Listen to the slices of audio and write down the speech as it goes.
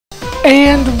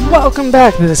And welcome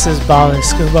back. This is Bali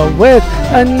Scuba with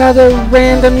another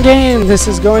random game. This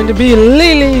is going to be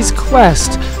Lily's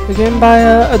Quest, a game by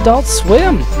Adult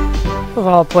Swim, of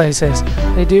all places.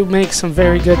 They do make some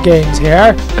very good games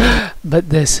here, but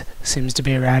this seems to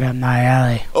be right up my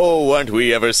alley. Oh, aren't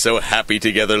we ever so happy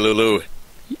together, Lulu?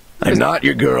 I'm not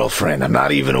your girlfriend. I'm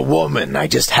not even a woman. I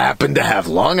just happen to have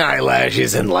long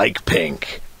eyelashes and like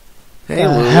pink. Hey, The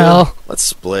Lulu. hell? Let's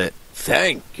split.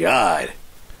 Thank God.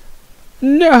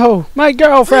 No, my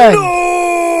girlfriend! No!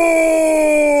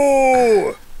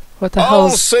 What the I'll hell?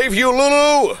 save you,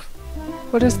 Lulu!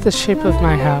 What is the shape of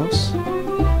my house?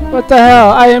 What the hell?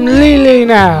 I am Lily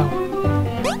now!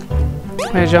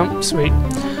 Can I jump? Sweet.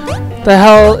 The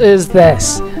hell is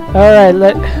this? Alright,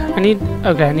 I need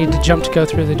to jump to go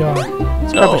through the door.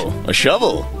 It's rubbish. Oh, a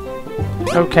shovel.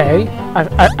 Okay.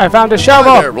 I found a Hi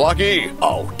shovel! there, Blocky.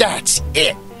 Oh, that's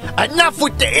it. Enough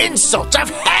with the insults. I've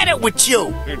had it with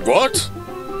you. What?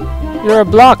 You're a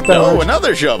block, though. Oh,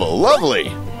 another shovel. Lovely.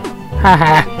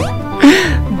 Haha.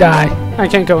 Die. I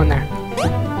can't go in there.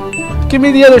 Give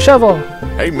me the other shovel.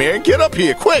 Hey, man, get up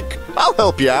here, quick. I'll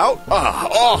help you out. Ah,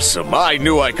 awesome. I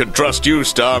knew I could trust you,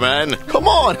 Starman. Come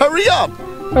on, hurry up.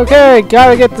 Okay,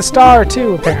 gotta get the star,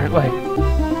 too, apparently.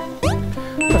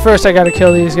 But first I gotta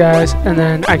kill these guys, and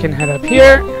then I can head up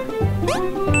here.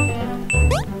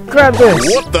 Grab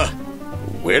this. What the?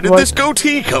 Where did What? this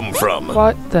goatee come from?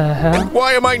 What the hell?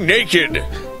 Why am I naked?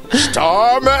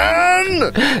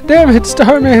 Starman! Damn it,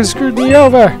 Starman screwed me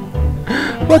over.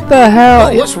 What the hell?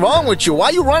 Oh, what's wrong with you? Why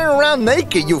are you running around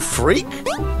naked, you freak?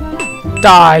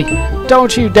 Die.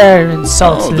 Don't you dare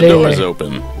insult Oh, the Lily. door's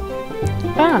open.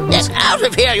 Ah, Get out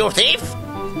of here, you thief!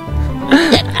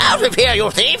 Get out of here,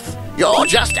 you thief! You're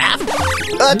just after...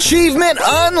 Achievement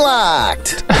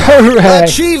unlocked! hooray.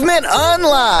 Achievement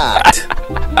unlocked!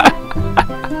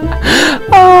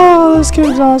 Oh, this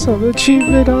game's awesome.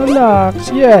 Achievement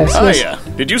unlocked. Yes. yes. Hiya.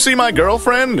 Did you see my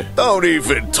girlfriend? Don't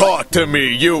even talk to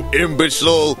me, you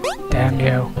imbecile. Damn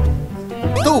you.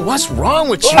 Dude, what's wrong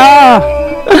with you? Ah!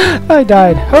 I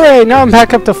died. Hooray, now I'm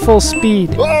back up to full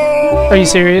speed. Are you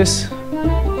serious?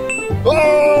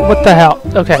 What the hell?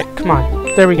 Okay, come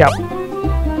on. There we go.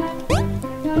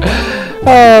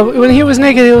 When he was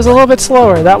naked, it was a little bit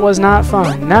slower. That was not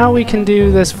fun. Now we can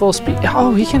do this full speed.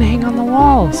 Oh, we can hang on the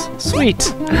walls.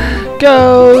 Sweet.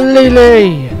 Go,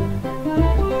 Lily!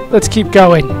 Let's keep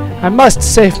going. I must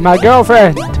save my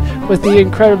girlfriend with the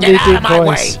incredibly Get out deep of my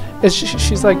voice.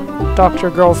 She's like Dr.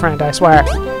 Girlfriend, I swear.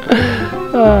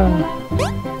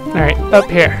 Alright, up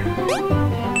here.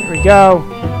 There we go.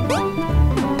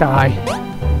 Die.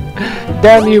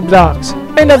 Damn you, blocks.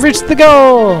 And I've reached the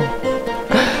goal!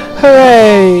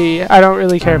 Hooray! I don't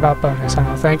really care about bonus, I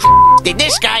don't think. Did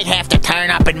this guy have to turn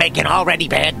up and make an already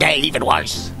bad day even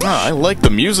worse? Ah, I like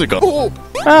the music on.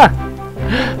 Ah!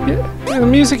 Yeah, the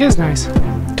music is nice.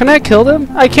 Can I kill them?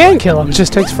 I can kill them, it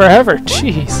just takes forever.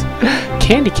 Jeez.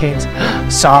 Candy canes.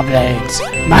 Saw blades.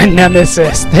 My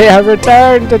nemesis. They have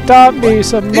returned to taunt me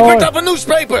some He more. picked up a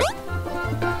newspaper!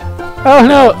 Oh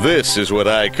no! This is what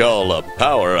I call a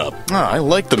power-up. Ah, I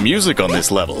like the music on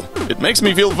this level. It makes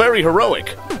me feel very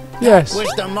heroic. Yes. Was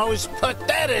the most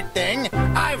pathetic thing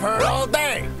I've heard all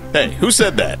day. Hey, who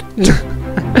said that?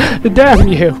 Damn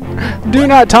you. Do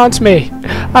not taunt me.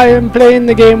 I am playing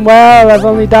the game well. I've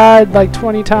only died like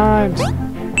 20 times.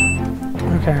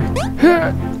 Okay.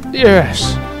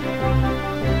 Yes.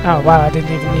 Oh, wow. I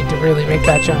didn't even need to really make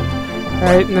that jump.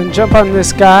 Alright, and then jump on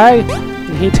this guy.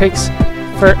 And he takes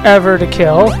forever to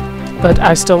kill. But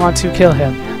I still want to kill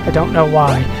him. I don't know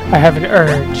why. I have an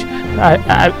urge.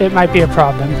 It might be a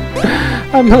problem.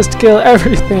 I must kill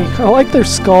everything. I like their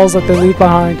skulls that they leave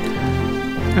behind.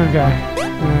 Okay.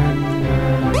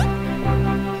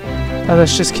 And, oh,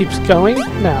 this just keeps going?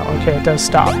 No. Okay, it does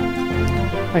stop.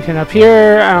 I can up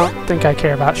here. I don't think I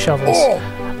care about shovels.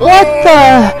 What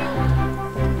the?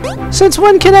 Since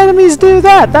when can enemies do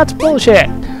that? That's bullshit.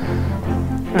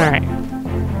 Alright.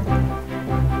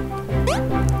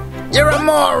 You're a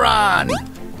moron!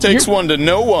 Takes one to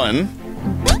know one.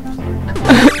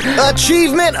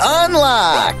 Achievement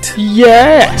unlocked!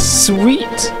 Yes, sweet.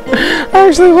 I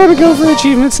actually want to go for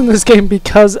achievements in this game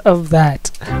because of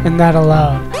that, and that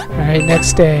alone. Alright, next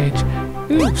stage.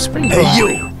 Ooh, spring Hey, fly.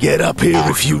 you! Get up here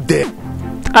if you dare.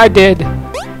 I did.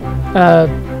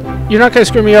 You're not gonna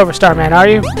screw me over, Starman, are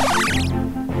you?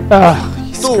 Ugh, you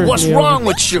Dude, screwed what's me wrong over.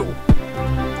 with you?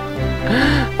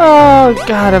 Oh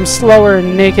God, I'm slower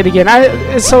and naked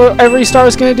again. So every star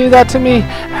is gonna do that to me?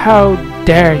 How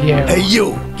dare you? Hey,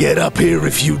 you! Get up here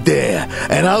if you dare,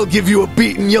 and I'll give you a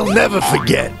beating you'll never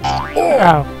forget.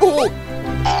 Ow.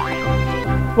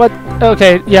 What?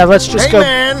 Okay, yeah, let's just Hey go.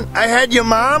 man, I had your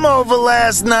mom over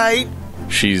last night.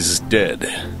 She's dead.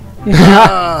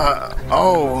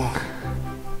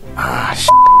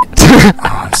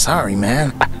 I'm sorry,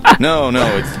 man. No,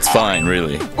 it's fine,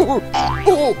 really.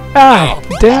 Ah,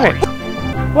 damn it.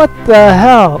 What the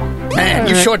hell? Man,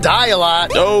 you sure die a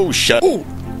lot. Oh, shut.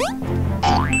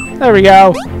 There we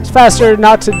go. It's faster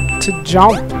not to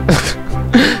jump.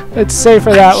 It's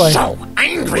safer that way. So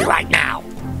angry right now.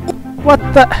 What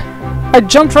the? I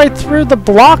jumped right through the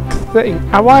block thing.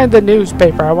 I wanted the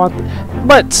newspaper. I want.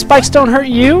 What? Spikes don't hurt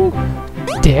you,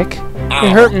 dick. They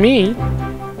hurt me.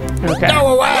 Okay.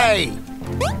 Go away.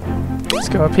 Let's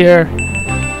go up here.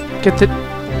 Get the.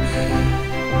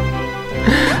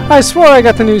 I swore I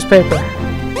got the newspaper.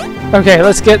 Okay,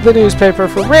 let's get the newspaper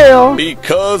for real.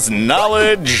 Because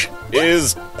knowledge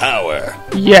is power.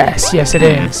 Yes, yes it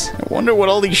is. I wonder what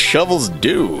all these shovels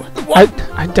do.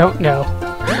 I don't know.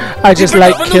 I just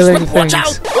like killing things.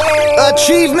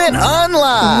 Achievement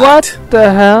unlocked. What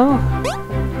the hell?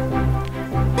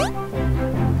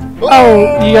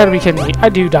 Oh, you gotta be kidding me. I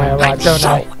do die a lot, don't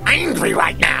I? Angry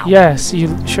right now. Yes,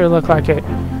 you sure look like it.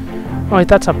 Oh wait,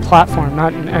 that's a platform,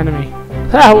 not an enemy.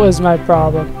 That was my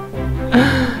problem.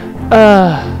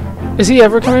 Is he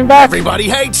ever coming back? Everybody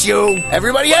hates you.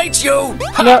 Everybody hates you.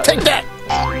 Ha, No. take that.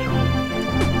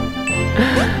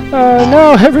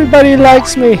 No, everybody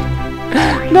likes me.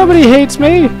 Nobody hates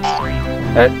me.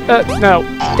 No.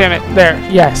 Damn it. There.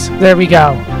 Yes. There we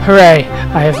go. Hooray.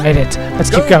 I have made it. Let's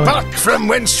keep going. Back from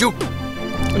whence you.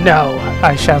 No,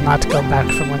 I shall not go back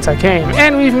from whence I came.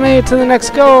 And we've made it to the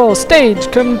next goal.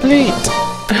 Stage complete.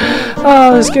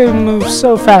 Oh, this game moves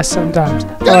so fast sometimes. I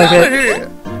like Get out of it. here.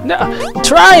 No,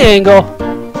 triangle.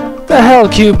 The hell,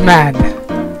 cube man.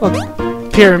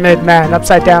 Look, pyramid man,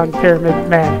 upside down pyramid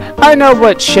man. I know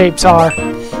what shapes are.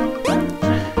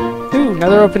 Ooh,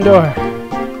 another open door.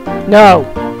 No.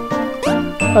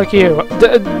 Fuck you.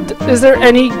 Is there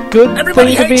any good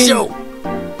Everybody thing to hates be? you.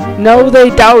 No, they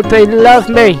don't. They love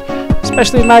me,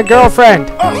 especially my girlfriend.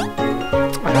 Oh.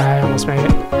 I almost made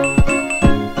it.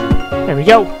 There we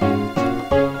go.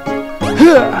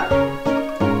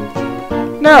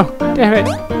 No, damn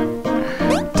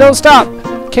it. Don't stop.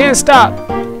 Can't stop.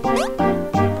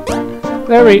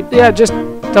 There we, yeah, just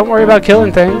don't worry about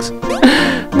killing things.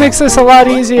 Makes this a lot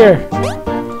easier.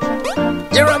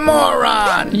 You're a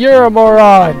moron. You're a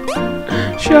moron.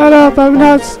 Shut up, I'm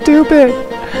not stupid.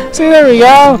 See, there we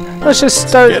go. Let's just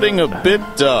start. Getting a bit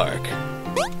dark.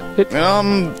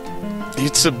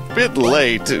 It's a bit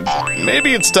late.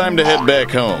 Maybe it's time to head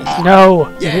back home. No.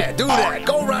 Yeah, do that.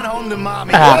 Go run home to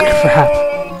mommy. Ah,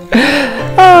 crap.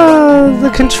 The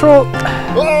control.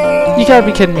 You gotta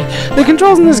be kidding me. The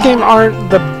controls in this game aren't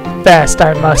the best,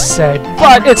 I must say,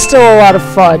 but it's still a lot of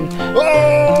fun.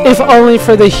 If only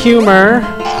for the humor.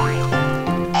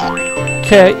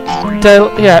 Okay,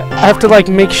 yeah, I have to like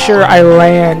make sure I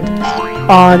land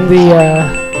on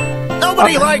the.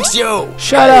 Nobody likes you.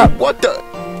 Shut up! What the?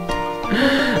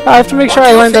 I have to make sure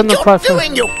I land on the You're platform.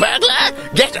 doing, you burglar?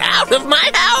 Get out of my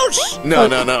house. No.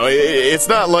 It's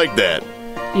not like that.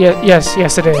 Yeah, yes,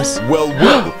 it is. Well,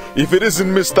 if it isn't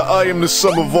Mr. I am the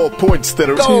sum of all points that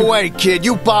are... Go away, kid.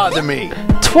 You bother me.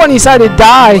 20-sided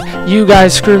die. You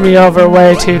guys screw me over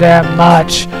way too damn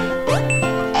much.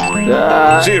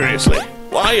 Seriously,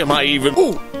 why am I even...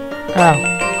 Oh.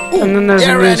 And then there's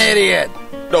You're a an idiot.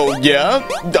 Oh, yeah?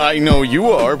 I know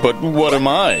you are, but what am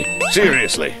I?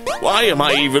 Seriously, why am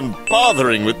I even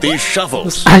bothering with these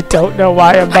shovels? I don't know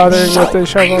why I'm bothering so with the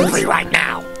shovels. angry right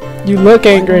now. You look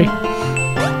angry.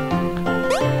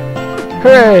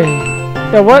 Hooray!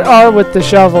 Yeah, what are with the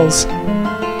shovels?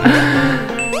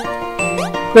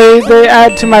 They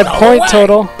add to my point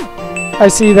total. I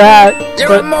see that. You're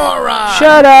but a moron.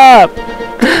 shut up!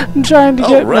 I'm trying to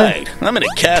get Alright, I'm in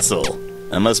a castle.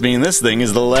 That must mean this thing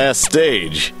is the last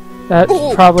stage. That's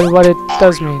probably what it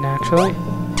does mean, actually.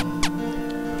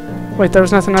 Wait, there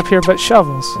was nothing up here but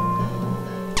shovels.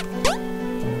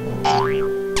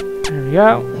 There we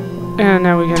go. And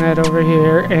now we can head over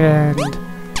here and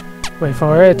wait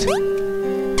for it.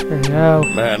 There we go.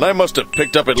 Man, I must have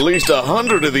picked up at least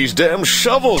 100 of these damn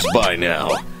shovels by now.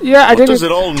 Yeah, I What does it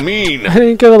didn't. all mean? I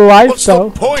didn't get a life What's though.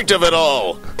 the point of it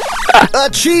all?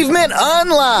 Achievement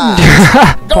unlocked.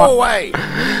 Go away.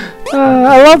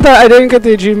 I love that I didn't get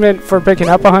the achievement for picking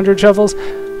up 100 shovels.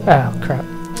 Oh crap!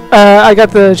 I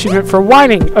got the achievement for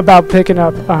whining about picking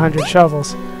up 100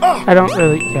 shovels. I don't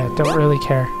really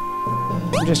care.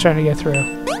 I'm just trying to get through.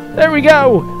 There we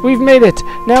go! We've made it!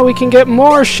 Now we can get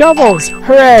more shovels!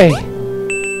 Hooray!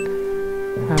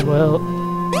 I will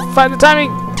find the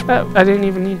timing! I didn't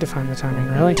even need to find the timing,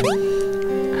 really.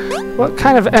 What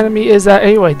kind of enemy is that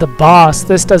anyway? The boss.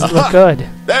 This doesn't look good.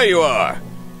 There you are.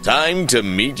 Time to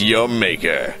meet your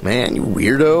maker. Man, you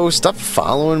weirdo, stop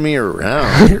following me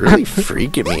around. You're really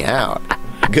freaking me out.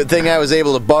 Good thing I was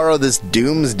able to borrow this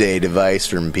doomsday device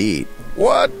from Pete.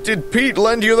 What? Did Pete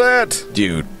lend you that?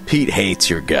 Dude, Pete hates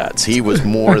your guts. He was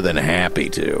more than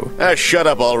happy to. Shut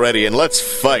up already and let's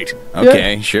fight.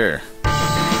 Okay, sure.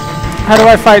 How do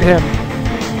I fight him?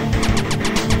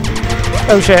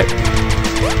 Oh shit.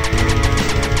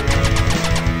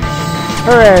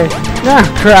 Hooray. Ah,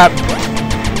 crap.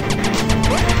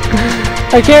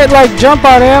 I can't, like, jump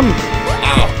on him.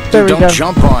 Ow. There we Don't go.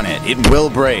 jump on it. It will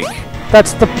break.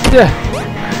 That's the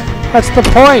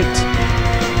point.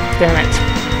 Damn it.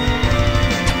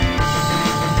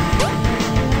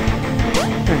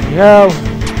 There we go.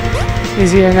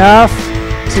 Easy enough.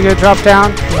 Is he gonna drop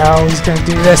down? No, he's gonna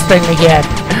do this thing again.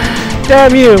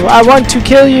 Damn you! I want to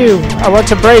kill you! I want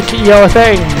to break your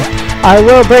thing. I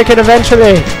will break it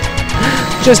eventually.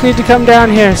 Just need to come down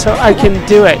here so I can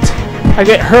do it. I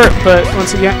get hurt, but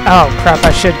once again... Oh, crap,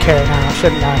 I should carry now,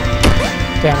 shouldn't I?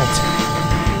 Damn it.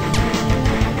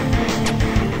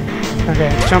 Okay,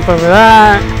 jump over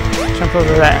that. Jump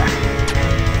over there.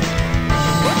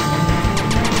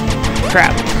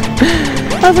 Crap.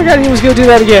 I forgot he was going to do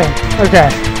that again. Okay.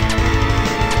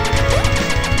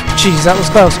 Jeez, that was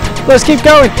close. Let's keep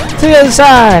going to the other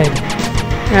side.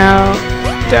 Now,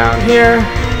 down here.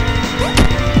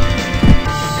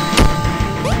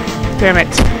 Damn it.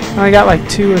 I only got like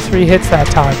 2 or 3 hits that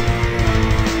time.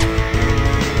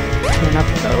 And up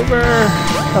and over.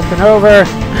 Up and over.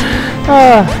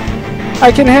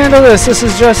 I can handle this. This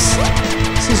is just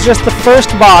the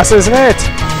first boss, isn't it?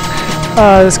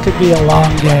 This could be a long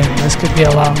game. This could be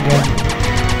a long game.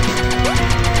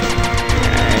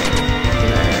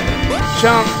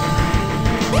 Jump.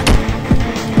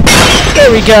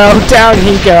 There we go. Down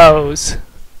he goes.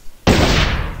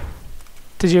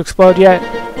 Did you explode yet?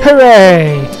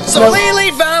 Hooray! So Lily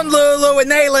found Lulu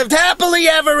and they lived happily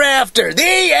ever after.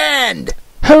 The end!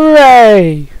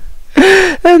 Hooray!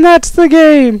 And that's the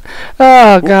game.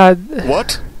 Oh, God.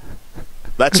 What?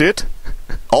 That's it?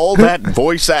 All that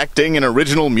voice acting and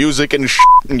original music and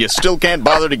and you still can't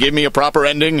bother to give me a proper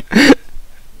ending?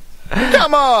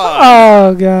 Come on!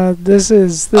 Oh, God. This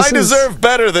is... I deserve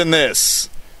better than this.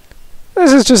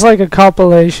 This is just like a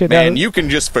compilation. Man, you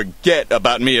can just forget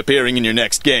about me appearing in your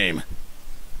next game.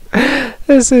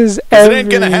 This is It ain't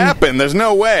gonna happen. There's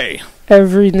no way.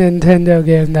 every Nintendo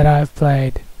game that I've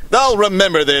played. I'll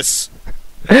remember this.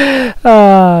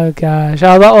 Oh, gosh.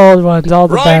 All the old ones, all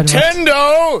the bad ones.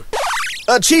 Nintendo!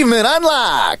 Achievement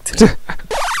unlocked!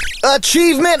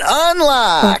 Achievement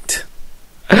unlocked!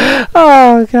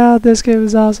 Oh, God, this game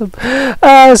is awesome.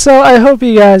 So I hope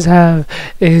you guys have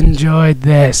enjoyed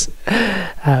this.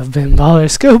 I've been Baller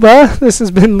Scuba. This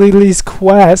has been Lily's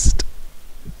Quest.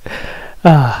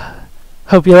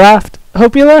 Hope you laughed.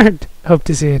 Hope you learned. Hope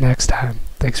to see you next time.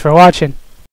 Thanks for watching.